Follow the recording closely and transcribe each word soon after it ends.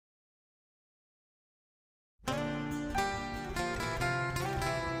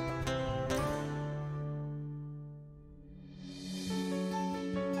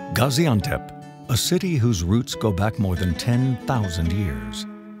Gaziantep, a city whose roots go back more than 10,000 years.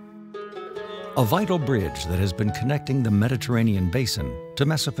 A vital bridge that has been connecting the Mediterranean basin to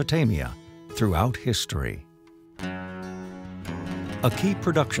Mesopotamia throughout history. A key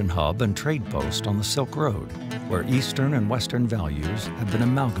production hub and trade post on the Silk Road, where Eastern and Western values have been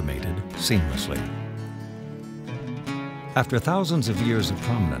amalgamated seamlessly. After thousands of years of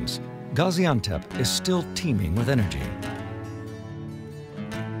prominence, Gaziantep is still teeming with energy.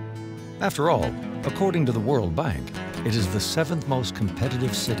 After all, according to the World Bank, it is the 7th most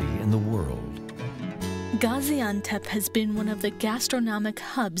competitive city in the world. Gaziantep has been one of the gastronomic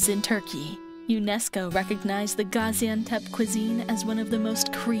hubs in Turkey. UNESCO recognized the Gaziantep cuisine as one of the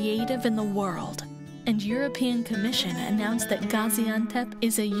most creative in the world, and European Commission announced that Gaziantep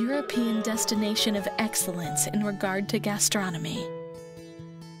is a European destination of excellence in regard to gastronomy.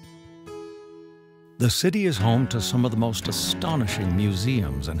 The city is home to some of the most astonishing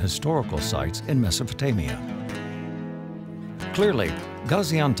museums and historical sites in Mesopotamia. Clearly,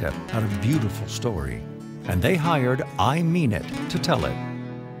 Gaziantep had a beautiful story, and they hired I Mean It to tell it.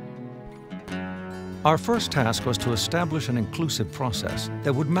 Our first task was to establish an inclusive process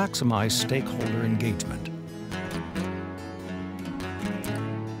that would maximize stakeholder engagement.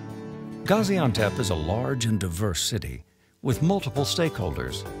 Gaziantep is a large and diverse city, with multiple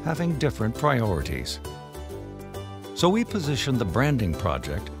stakeholders having different priorities. So we positioned the branding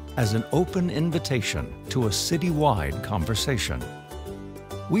project as an open invitation to a city-wide conversation.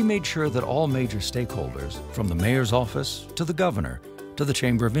 We made sure that all major stakeholders, from the mayor's office to the governor, to the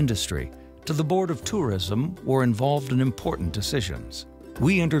Chamber of Industry, to the Board of Tourism, were involved in important decisions.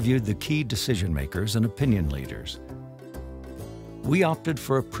 We interviewed the key decision makers and opinion leaders. We opted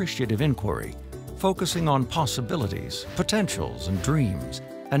for appreciative inquiry, focusing on possibilities, potentials, and dreams,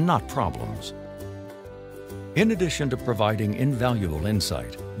 and not problems. In addition to providing invaluable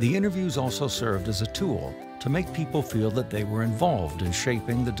insight, the interviews also served as a tool to make people feel that they were involved in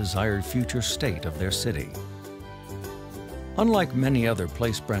shaping the desired future state of their city. Unlike many other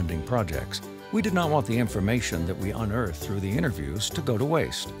place branding projects, we did not want the information that we unearthed through the interviews to go to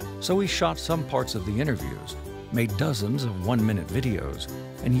waste, so we shot some parts of the interviews, made dozens of one-minute videos,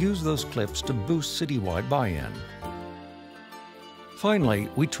 and used those clips to boost citywide buy-in. Finally,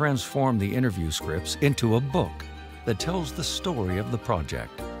 we transformed the interview scripts into a book that tells the story of the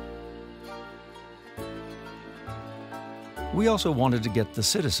project. We also wanted to get the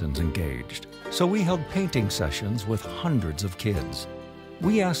citizens engaged, so we held painting sessions with hundreds of kids.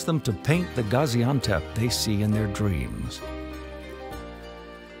 We asked them to paint the Gaziantep they see in their dreams.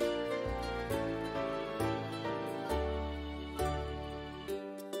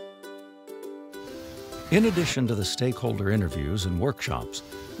 In addition to the stakeholder interviews and workshops,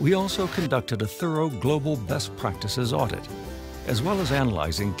 we also conducted a thorough global best practices audit, as well as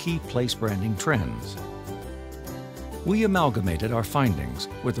analyzing key place branding trends. We amalgamated our findings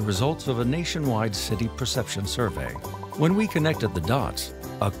with the results of a nationwide city perception survey. When we connected the dots,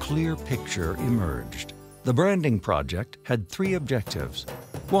 a clear picture emerged. The branding project had 3 objectives.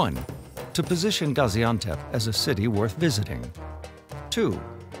 1, to position Gaziantep as a city worth visiting. 2,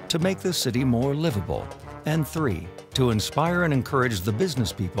 to make the city more livable. And 3, to inspire and encourage the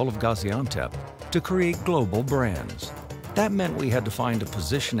business people of Gaziantep to create global brands. That meant we had to find a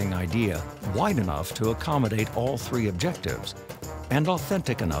positioning idea wide enough to accommodate all 3 objectives and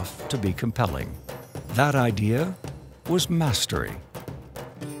authentic enough to be compelling. That idea was mastery.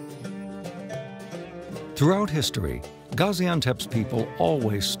 Throughout history, Gaziantep's people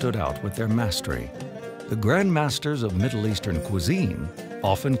always stood out with their mastery. The grand masters of Middle Eastern cuisine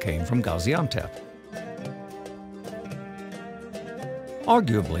often came from Gaziantep.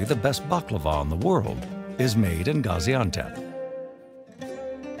 Arguably, the best baklava in the world is made in Gaziantep.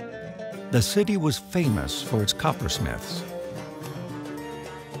 The city was famous for its coppersmiths.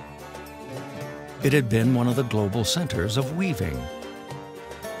 It had been one of the global centers of weaving.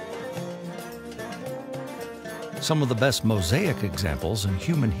 Some of the best mosaic examples in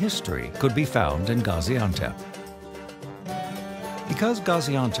human history could be found in Gaziantep. Because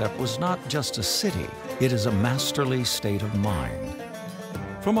Gaziantep was not just a city, it is a masterly state of mind.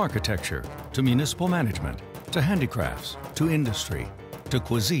 From architecture, to municipal management, to handicrafts, to industry, to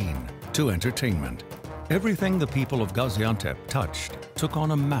cuisine, to entertainment, everything the people of Gaziantep touched took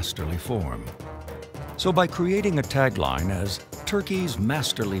on a masterly form. So by creating a tagline as Turkey's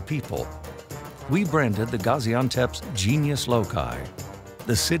masterly people, we branded the Gaziantep's genius loci,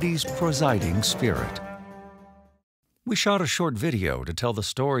 the city's presiding spirit. We shot a short video to tell the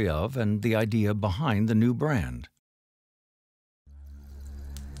story of and the idea behind the new brand.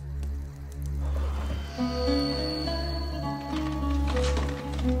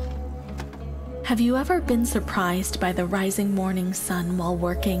 Have you ever been surprised by the rising morning sun while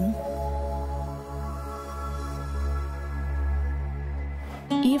working?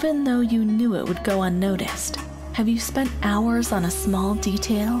 Even though you knew it would go unnoticed, have you spent hours on a small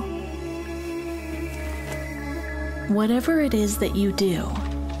detail? Whatever it is that you do,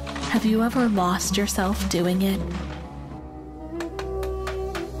 have you ever lost yourself doing it?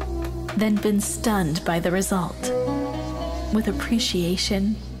 Then been stunned by the result, with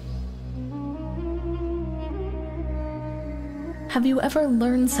appreciation? Have you ever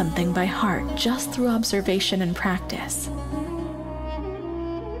learned something by heart just through observation and practice?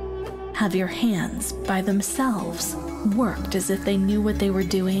 Have your hands, by themselves, worked as if they knew what they were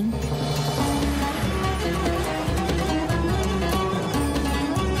doing?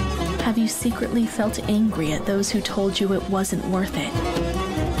 Have you secretly felt angry at those who told you it wasn't worth it?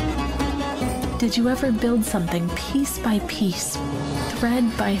 Did you ever build something piece by piece, thread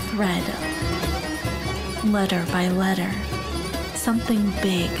by thread, letter by letter? Something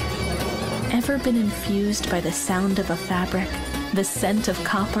big? Ever been infused by the sound of a fabric, the scent of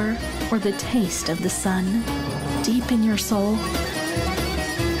copper, or the taste of the sun, deep in your soul?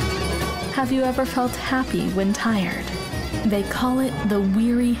 Have you ever felt happy when tired? They call it the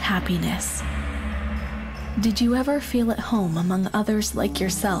weary happiness. Did you ever feel at home among others like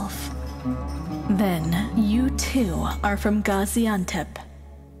yourself? Then you too are from Gaziantep.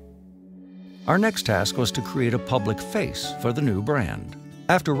 Our next task was to create a public face for the new brand.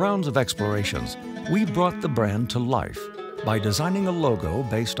 After rounds of explorations, we brought the brand to life by designing a logo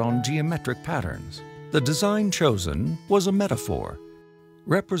based on geometric patterns. The design chosen was a metaphor,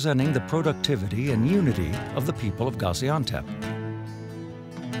 representing the productivity and unity of the people of Gaziantep.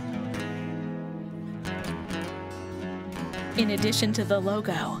 In addition to the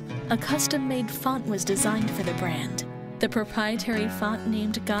logo, a custom-made font was designed for the brand. The proprietary font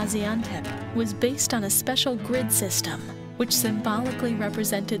named Gaziantep was based on a special grid system, which symbolically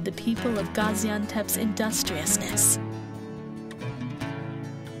represented the people of Gaziantep's industriousness.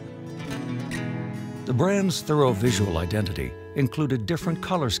 The brand's thorough visual identity included different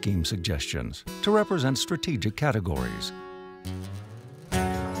color scheme suggestions to represent strategic categories.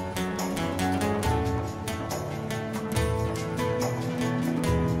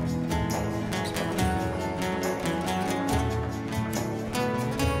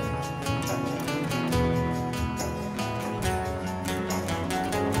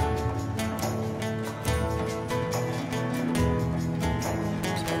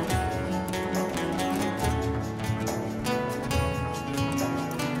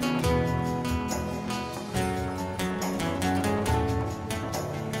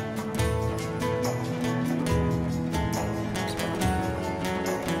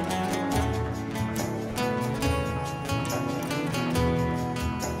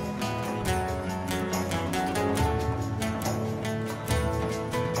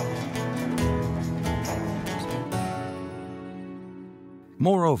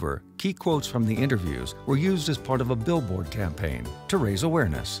 Moreover, key quotes from the interviews were used as part of a billboard campaign to raise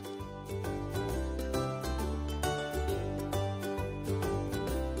awareness.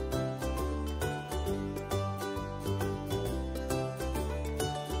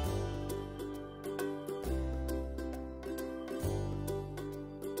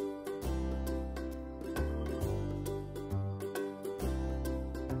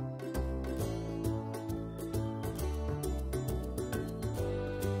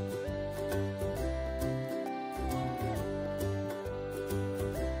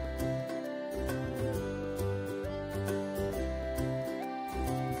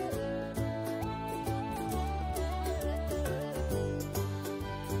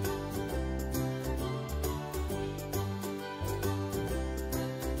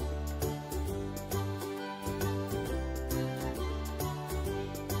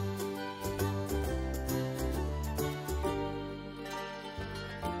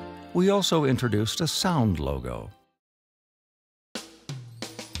 We also introduced a sound logo.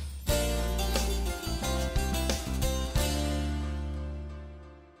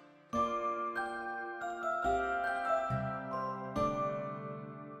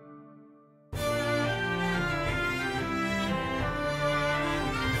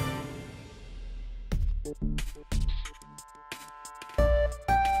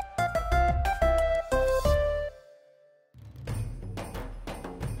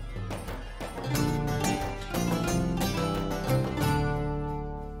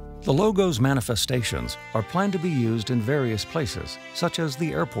 The logo's manifestations are planned to be used in various places, such as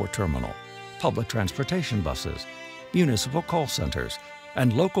the airport terminal, public transportation buses, municipal call centers,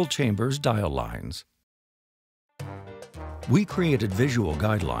 and local chambers dial lines. We created visual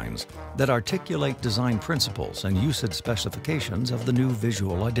guidelines that articulate design principles and usage specifications of the new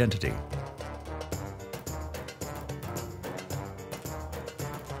visual identity.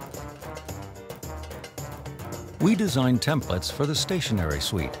 We designed templates for the stationery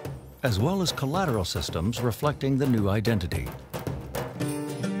suite, as well as collateral systems reflecting the new identity.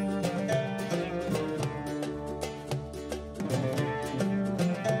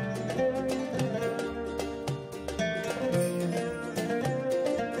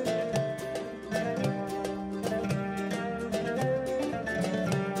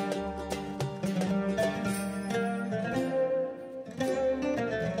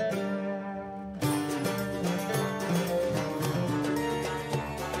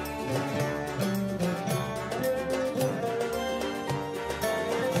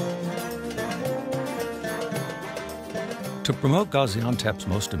 To promote Gaziantep's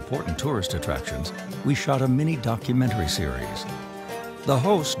most important tourist attractions, we shot a mini documentary series. The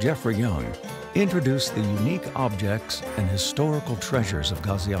host, Jeffrey Young, introduced the unique objects and historical treasures of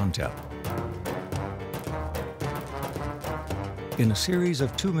Gaziantep. In a series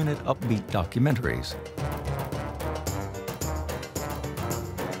of 2-minute upbeat documentaries,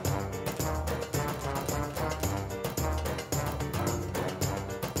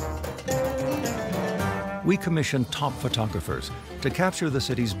 we commissioned top photographers to capture the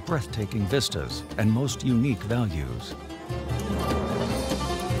city's breathtaking vistas and most unique values.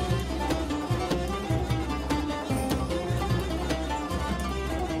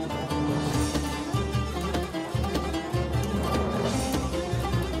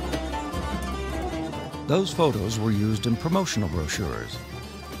 Those photos were used in promotional brochures,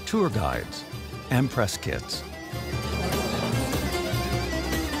 tour guides, and press kits.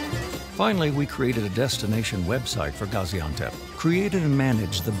 Finally, we created a destination website for Gaziantep, created and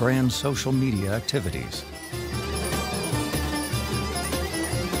managed the brand's social media activities,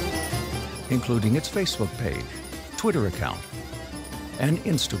 including its Facebook page, Twitter account, and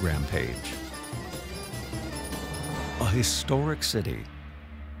Instagram page. A historic city,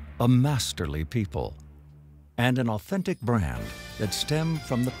 a masterly people, and an authentic brand that stemmed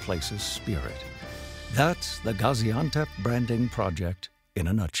from the place's spirit. That's the Gaziantep Branding Project in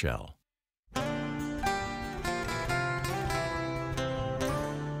a nutshell.